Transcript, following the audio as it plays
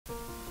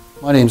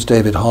My name's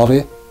David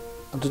Harvey,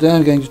 and today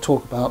I'm going to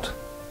talk about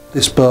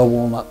this burr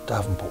walnut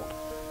Davenport.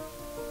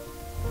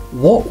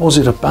 What was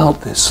it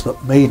about this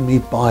that made me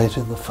buy it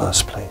in the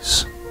first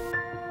place?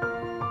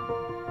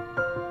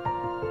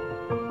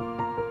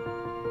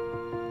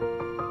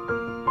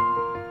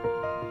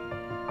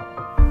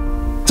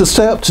 To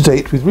stay up to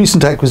date with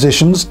recent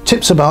acquisitions,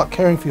 tips about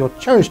caring for your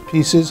cherished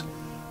pieces,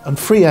 and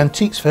free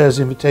antiques fairs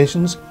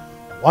invitations,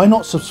 why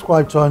not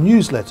subscribe to our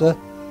newsletter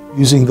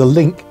using the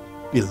link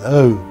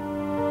below.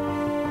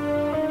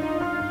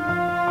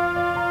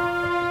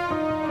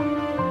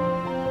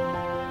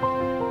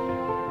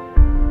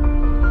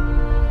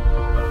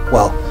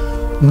 Well,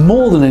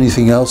 more than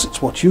anything else,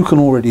 it's what you can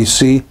already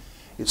see.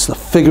 It's the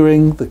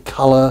figuring, the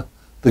colour,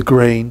 the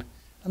grain,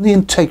 and the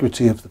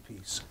integrity of the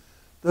piece.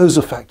 Those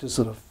are factors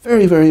that are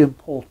very, very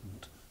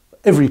important for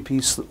every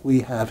piece that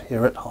we have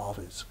here at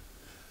Harvey's.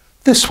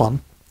 This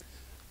one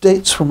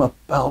dates from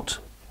about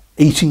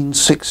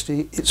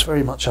 1860. It's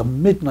very much a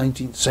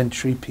mid-19th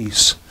century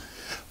piece,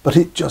 but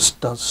it just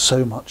does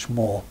so much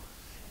more.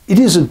 It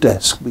is a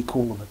desk. We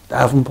call them a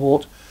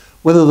Davenport.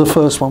 Whether the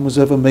first one was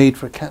ever made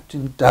for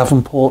Captain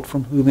Davenport,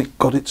 from whom it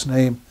got its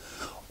name,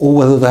 or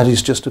whether that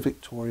is just a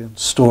Victorian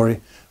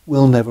story,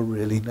 we'll never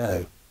really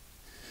know.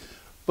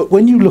 But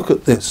when you look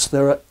at this,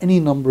 there are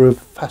any number of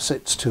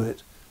facets to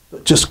it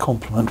that just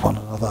complement one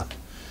another.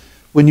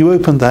 When you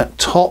open that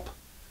top,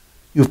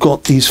 you've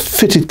got these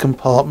fitted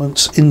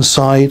compartments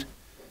inside,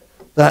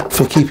 that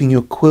for keeping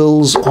your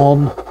quills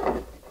on,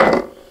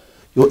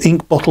 your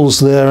ink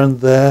bottles there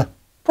and there,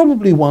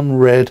 probably one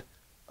red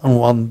and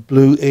one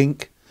blue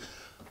ink,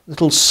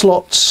 little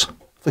slots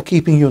for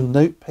keeping your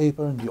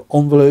notepaper and your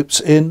envelopes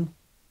in.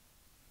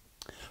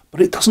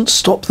 But it doesn't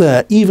stop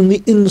there. Even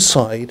the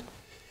inside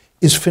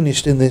is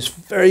finished in this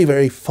very,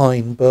 very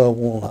fine burr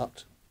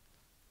walnut.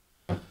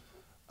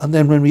 And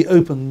then when we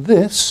open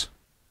this,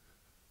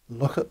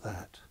 look at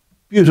that.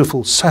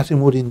 Beautiful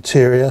satinwood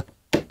interior.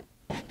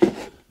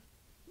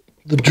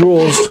 The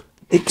drawers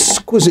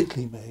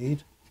exquisitely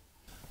made.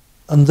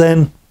 And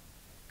then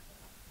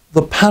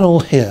the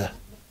panel here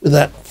with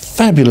that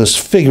fabulous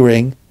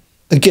figuring.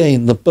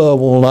 Again, the burr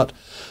walnut.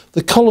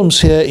 The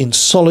columns here in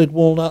solid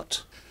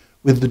walnut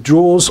with the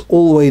drawers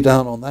all the way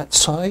down on that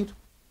side.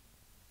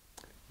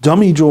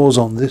 Dummy drawers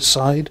on this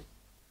side.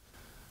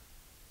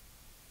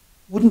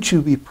 Wouldn't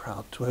you be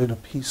proud to own a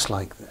piece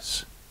like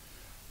this?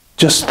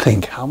 Just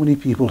think how many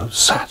people have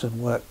sat and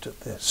worked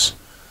at this,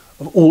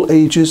 of all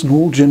ages and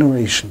all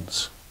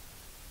generations.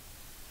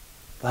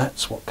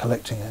 That's what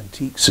collecting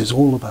antiques is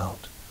all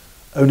about.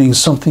 Owning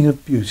something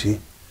of beauty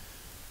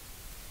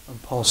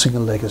and passing a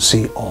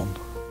legacy on.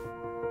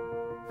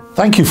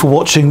 Thank you for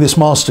watching this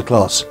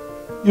masterclass.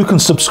 You can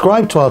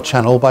subscribe to our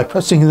channel by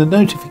pressing the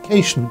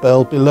notification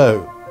bell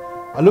below.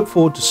 I look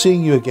forward to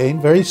seeing you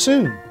again very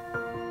soon.